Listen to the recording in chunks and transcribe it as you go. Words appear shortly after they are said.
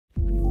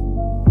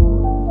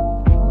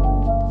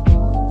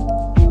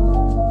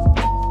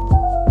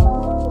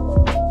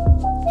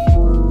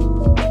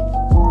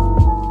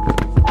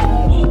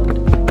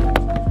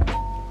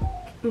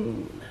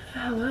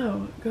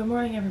Good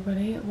morning,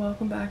 everybody.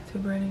 Welcome back to a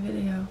brand new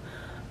video.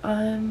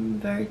 I'm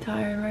very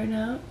tired right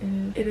now.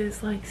 It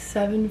is like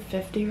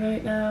 7:50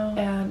 right now,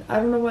 and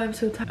I don't know why I'm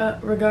so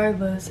tired.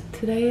 Regardless,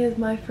 today is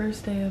my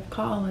first day of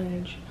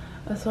college.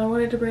 So I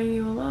wanted to bring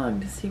you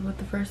along to see what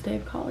the first day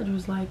of college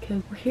was like,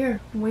 because we're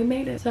here. We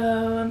made it.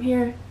 So I'm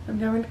here. I'm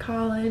going to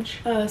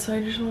college. So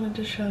I just wanted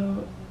to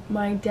show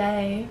my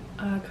day,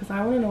 because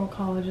I want to know what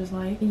college is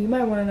like. You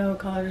might want to know what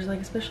college is like,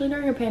 especially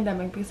during a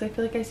pandemic, because I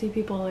feel like I see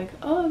people like,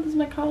 oh, this is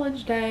my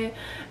college day,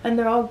 and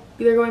they're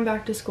going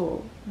back to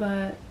school.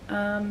 But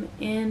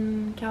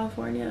in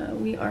California,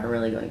 we aren't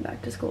really going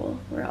back to school.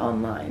 We're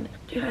online.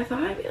 Dude, I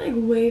thought I'd be like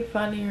way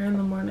funnier in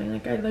the morning.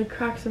 Like I'd like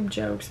crack some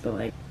jokes, but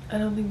like I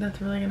don't think that's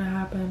really gonna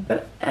happen.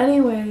 But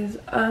anyways,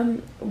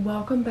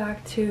 welcome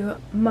back to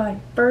my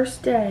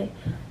first day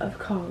of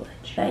college.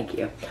 Thank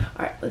you.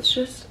 All right, let's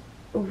just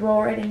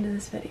roll right into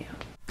this video.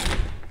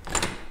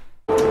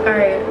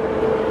 Alright,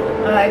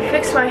 I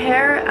fixed my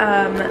hair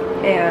and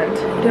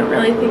don't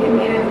really think it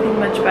made anything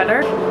much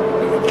better.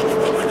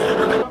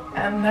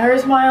 And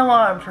there's my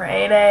alarm for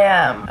 8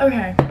 a.m.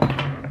 Okay.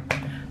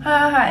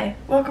 Hi,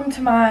 welcome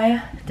to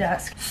my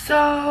desk.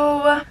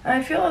 So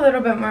I feel a little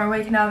bit more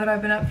awake now that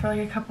I've been up for like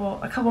a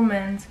couple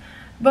minutes.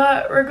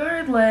 But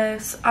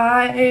regardless,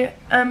 I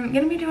am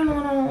gonna be doing a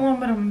little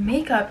bit of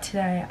makeup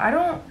today. I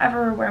don't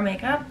ever wear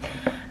makeup.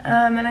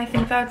 And I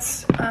think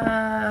that's,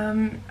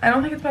 I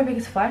don't think it's my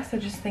biggest flex. I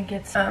just think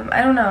it's,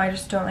 I don't know, I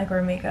just don't like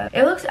wearing makeup.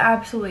 It looks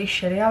absolutely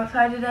shitty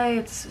outside today.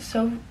 It's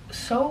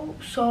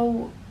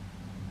so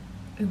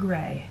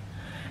gray.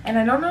 And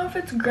I don't know if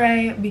it's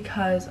gray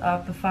because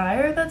of the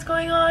fire that's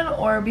going on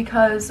or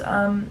because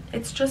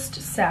it's just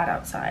sad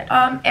outside.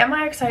 Am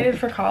I excited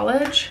for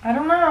college? I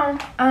don't know.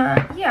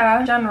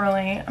 Yeah,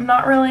 generally. I'm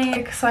not really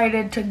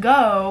excited to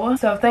go,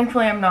 so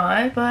thankfully I'm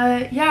not.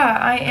 But yeah,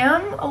 I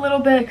am a little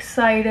bit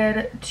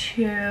excited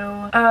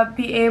to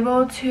be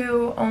able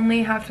to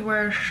only have to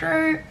wear a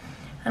shirt,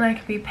 and I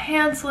could be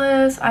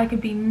pantsless, I could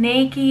be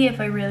naked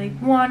if I really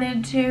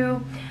wanted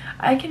to.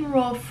 I can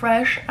roll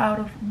fresh out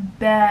of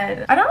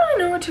bed. I don't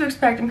really know what to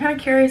expect. I'm kind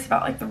of curious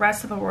about like the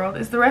rest of the world.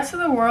 Is the rest of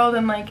the world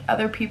and like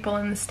other people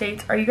in the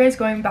States, are you guys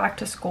going back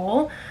to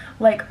school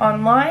like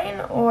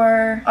online,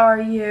 or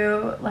are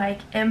you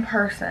like in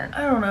person?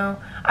 I don't know.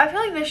 I feel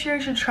like this year I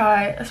should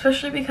try,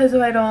 especially because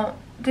if I don't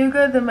do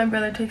good, then my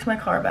brother takes my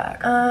car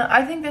back.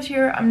 I think this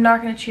year I'm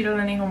not gonna cheat on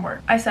any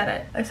homework. I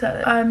said it.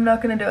 I'm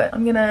not gonna do it.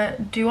 I'm gonna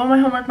do all my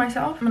homework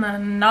myself. I'm gonna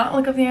not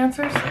look up the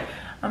answers.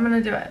 I'm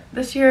gonna do it.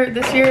 This year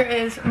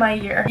is my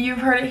year. You've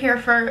heard it here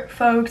for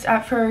folks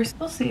at first.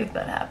 We'll see if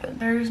that happens.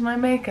 There's my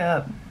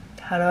makeup.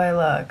 How do I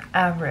look?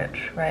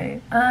 Average,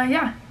 right?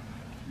 Yeah.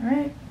 All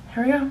right,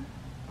 here we go.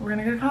 We're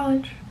gonna go to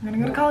college. We're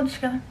gonna go to college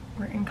together.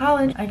 We're in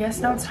college. I guess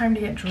now it's time to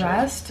get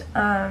dressed.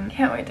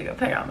 Can't wait to go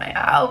pick out my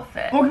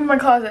outfit. Welcome to my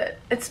closet.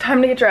 It's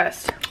time to get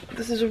dressed.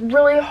 This is a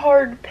really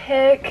hard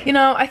pick. You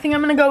know, I think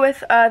I'm gonna go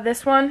with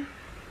this one.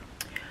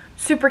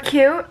 Super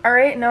cute. All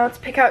right, now let's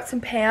pick out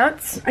some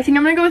pants. I think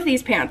I'm gonna go with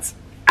these pants.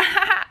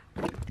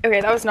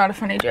 Okay, that was not a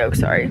funny joke,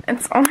 sorry.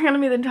 It's only gonna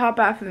be the top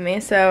half of me,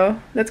 so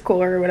that's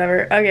cool or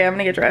whatever. Okay, I'm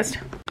gonna get dressed.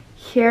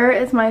 Here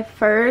is my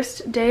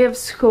first day of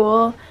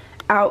school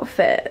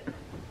outfit.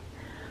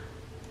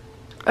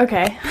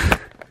 Okay.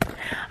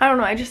 I don't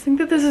know, I just think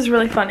that this is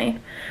really funny.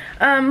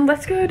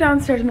 Let's go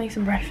downstairs and make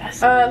some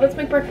breakfast. Let's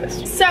make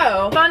breakfast.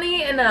 So,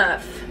 funny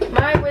enough,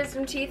 my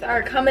wisdom teeth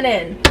are coming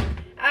in.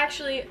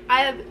 Actually,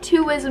 I have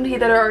 2 wisdom teeth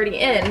that are already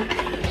in,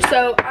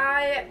 so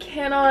I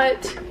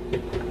cannot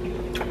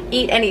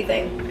eat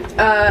anything.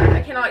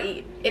 I cannot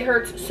eat. It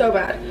hurts so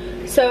bad.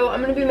 So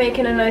I'm gonna be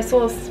making a nice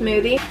little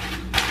smoothie.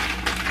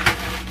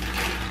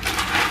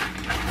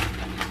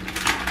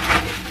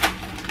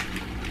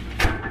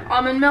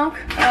 Almond milk,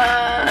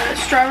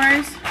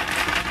 strawberries,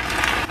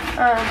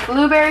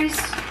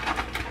 blueberries,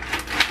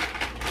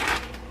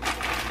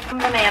 and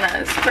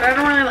bananas. But I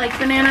don't really like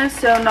bananas,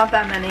 so not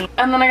that many.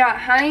 And then I got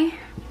honey.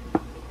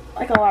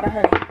 Like a lot of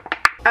honey.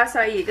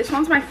 Acai. This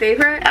one's my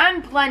favorite.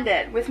 And blend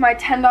it with my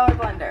 $10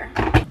 blender.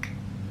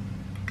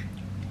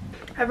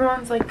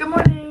 Everyone's like, good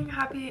morning,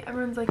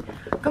 everyone's like,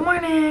 good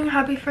morning,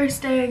 happy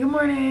first day, good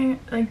morning.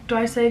 Like, do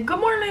I say good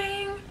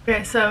morning?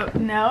 Okay, so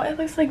now it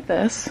looks like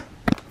this.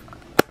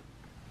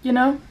 You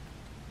know?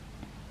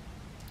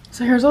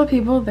 So here's all the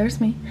people, there's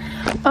me.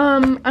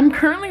 I'm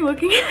currently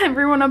looking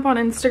everyone up on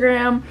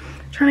Instagram,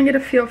 trying to get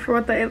a feel for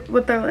what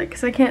they're like,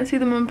 because I can't see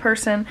them in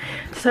person.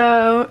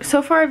 So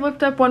far I've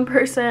looked up one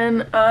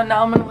person.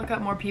 Now I'm gonna look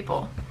up more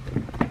people.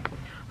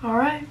 All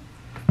right,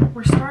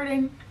 we're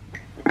starting.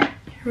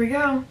 Here we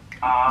go.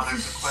 This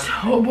is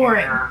so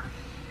boring.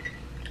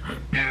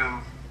 Do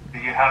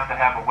you have to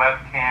have a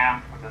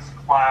webcam for this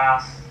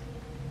class?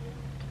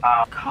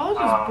 College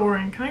is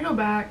boring. Can I go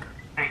back?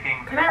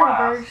 Can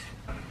I reverse?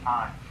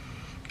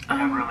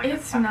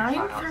 It's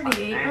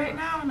 9:38 right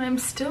now, and I'm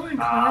still in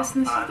class,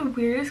 and this is the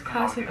weirdest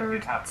class I've ever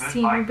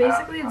seen.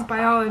 Basically, it's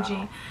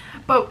biology,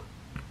 but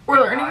we're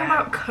learning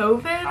about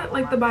COVID,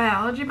 like the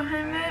biology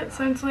behind it,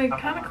 so it's like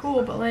kind of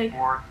cool, but like,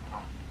 I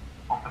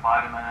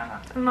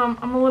don't know,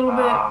 I'm a little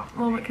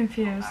bit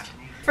confused.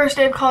 First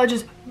day of college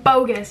is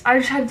bogus. I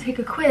just had to take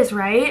a quiz,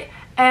 right?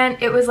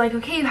 And it was like,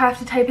 okay, you have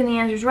to type in the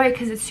answers right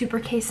because it's super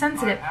case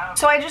sensitive.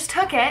 So I just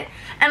took it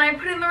and I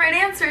put in the right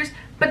answers,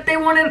 but they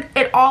wanted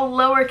it all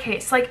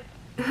lowercase. Like,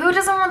 who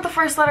doesn't want the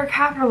first letter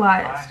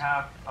capitalized? I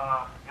have,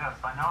 yes,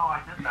 I know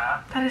I did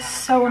that. That is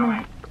so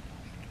annoying.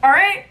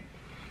 Alright,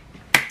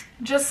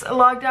 just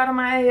logged out of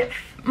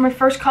my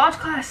first college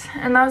class,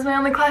 and that was my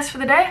only class for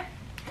the day.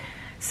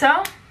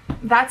 So,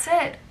 that's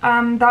it.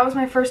 That was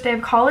my first day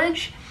of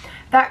college.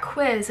 That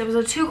quiz, it was a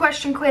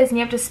 2-question quiz, and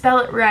you have to spell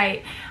it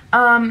right.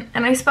 And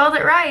I spelled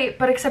it right,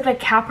 but except I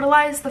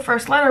capitalized the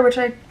first letter, which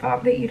I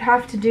thought that you'd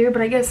have to do,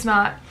 but I guess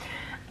not.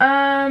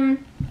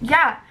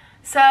 Yeah.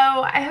 So,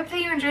 I hope that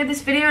you enjoyed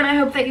this video, and I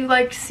hope that you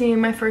liked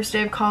seeing my first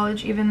day of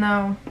college, even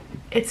though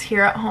it's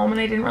here at home and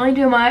I didn't really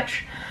do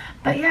much.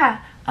 But yeah,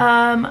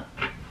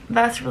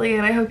 that's really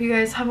it. I hope you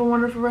guys have a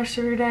wonderful rest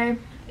of your day.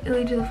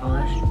 Illy to the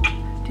fullest.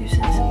 Deuces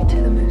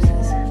to the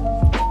mooses.